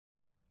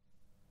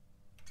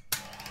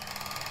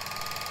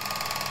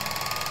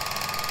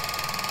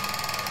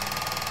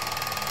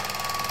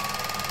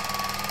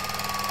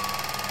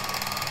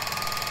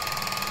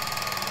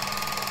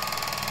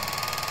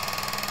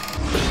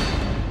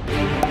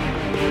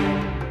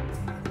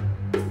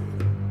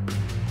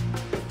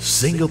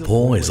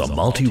Singapore is a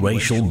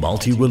multiracial,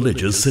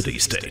 multi-religious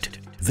city-state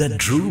that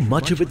drew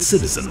much of its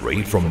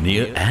citizenry from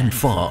near and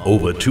far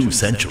over 2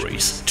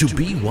 centuries to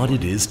be what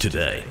it is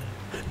today.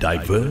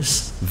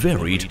 Diverse,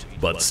 varied,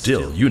 but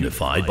still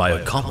unified by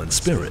a common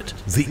spirit,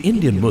 the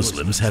Indian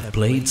Muslims have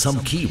played some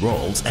key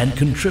roles and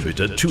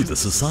contributed to the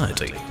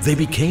society. They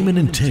became an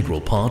integral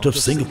part of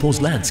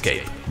Singapore's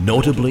landscape,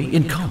 notably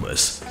in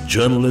commerce,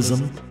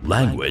 journalism,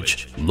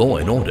 language, law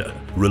and order,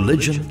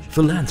 religion,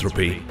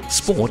 philanthropy,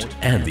 sport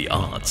and the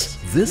arts.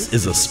 This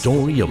is a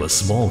story of a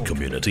small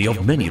community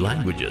of many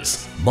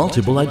languages,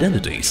 multiple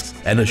identities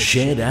and a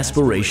shared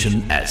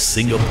aspiration as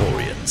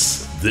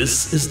Singaporeans.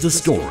 This is the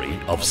story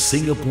of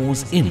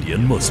Singapore's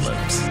Indian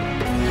Muslims.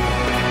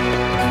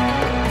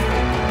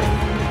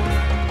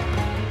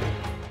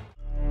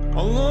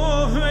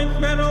 Allahu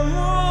Akbar,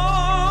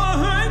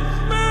 Allahu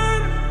Akbar.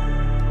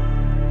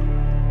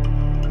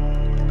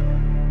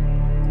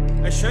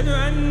 Ashhadu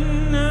an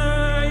la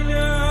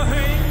ilaha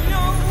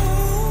illallah.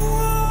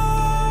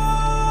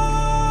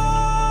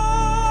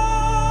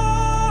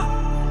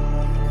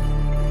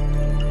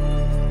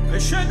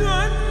 Ashhadu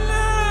an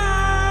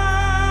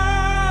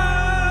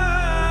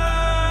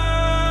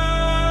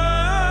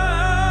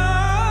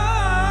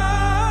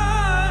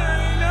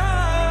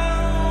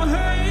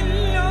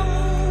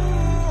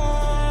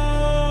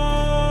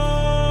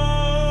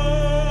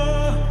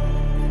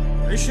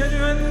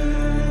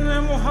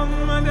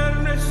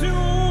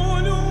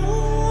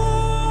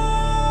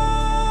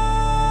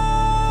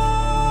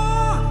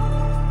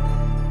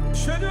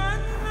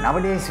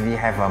Nowadays we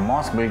have a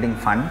mosque building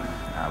fund,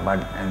 but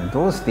in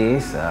those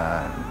days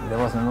there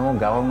was no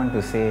government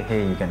to say,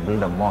 hey, you can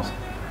build a mosque.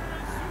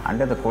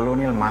 Under the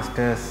colonial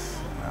masters,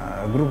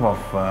 a group of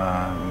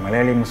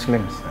Malayali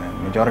Muslims,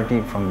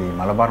 majority from the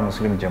Malabar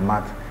Muslim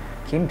Jamaat,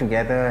 came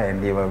together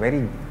and they were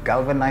very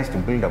galvanized to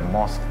build a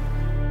mosque.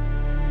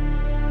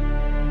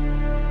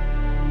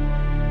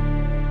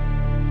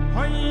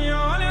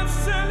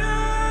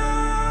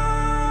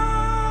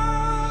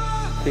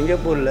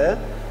 Singapore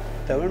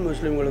Tamil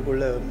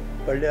முஸ்லிம்களுக்குள்ள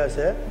பள்ளியாச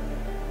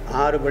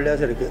 6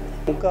 பள்ளியாச இருக்கு.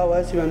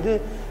 முக்காவாசி வந்து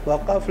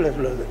வக்காஃப்ல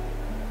உள்ளது.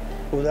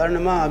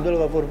 உதாரணமா அப்துல்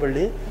கஃபூர்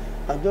பள்ளி,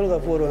 அப்துல்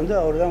கஃபூர் வந்து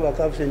அவர்தான்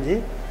வக்காஃப் செஞ்சு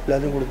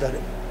எல்லாத்தையும் கொடுத்தாரு.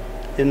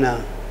 என்ன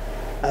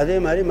அதே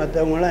மாதிரி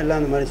மற்றவங்களாம் எல்லாம்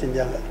அந்த மாதிரி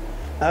செஞ்சாங்க.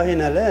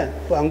 ஆகையினால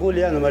இப்போ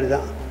அங்கூலியா அந்த மாதிரி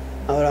தான்,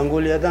 அவர்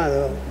அங்கூலியா தான் அதை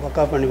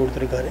வக்காஃப் பண்ணி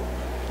கொடுத்துருக்காரு.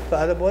 இப்போ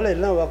அதை போல்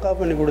எல்லாம்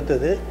வக்காஃப் பண்ணி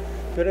கொடுத்தது.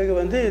 பிறகு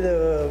வந்து இதை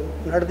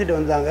நடத்திட்டு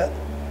வந்தாங்க.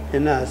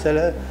 என்ன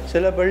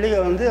சில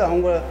பள்ளிகள் வந்து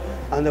அவங்க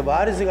அந்த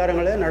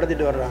வாரிசுகாரங்களே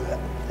நடத்திட்டு வர்றாங்க.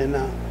 என்ன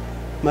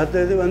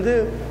மற்றது வந்து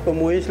இப்போ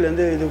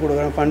மொய்ஸ்லேருந்து இது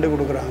கொடுக்குறாங்க, ஃபண்டு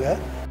கொடுக்குறாங்க.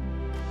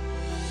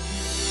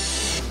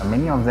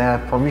 Many of their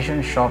provision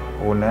shop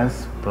owners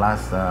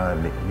plus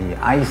the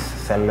ice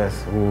sellers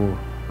who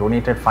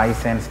donated 5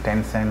 cents,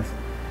 10 cents,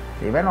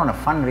 they went on a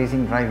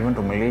fundraising drive even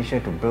to Malaysia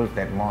to build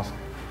that mosque.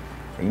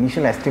 The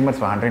initial estimates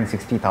were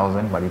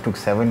 160,000, but it took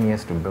 7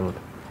 years to build.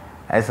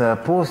 As a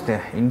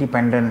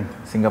post-independent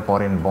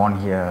Singaporean born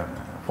here,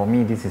 for me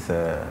this is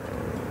a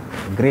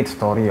great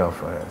story of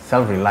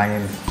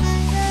self-reliance.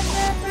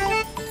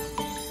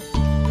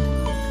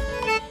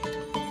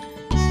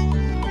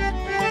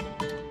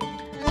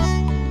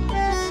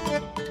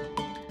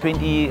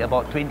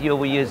 About 20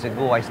 over years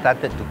ago, I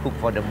started to cook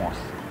for the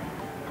mosque.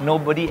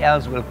 Nobody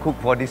else will cook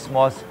for this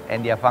mosque and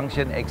their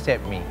function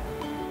except me.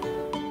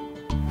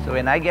 So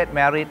when I get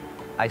married,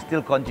 I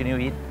still continue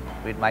it.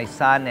 With my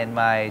son and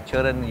my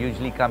children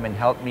usually come and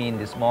help me in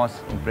this mosque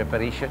in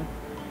preparation.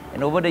 And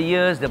over the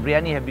years, the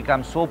biryani have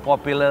become so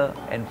popular,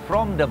 and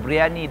from the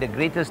biryani, the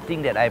greatest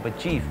thing that I've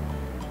achieved,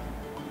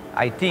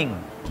 I think,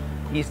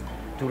 is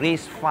to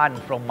raise fund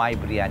from my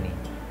biryani.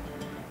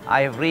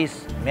 I have raised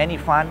many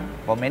fund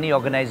for many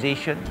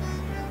organizations,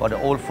 for the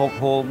old folk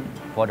home,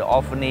 for the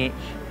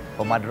orphanage,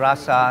 for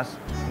madrasas,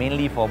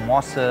 mainly for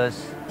mosques,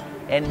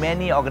 and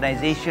many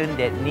organizations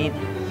that need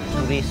to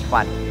raise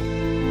fund.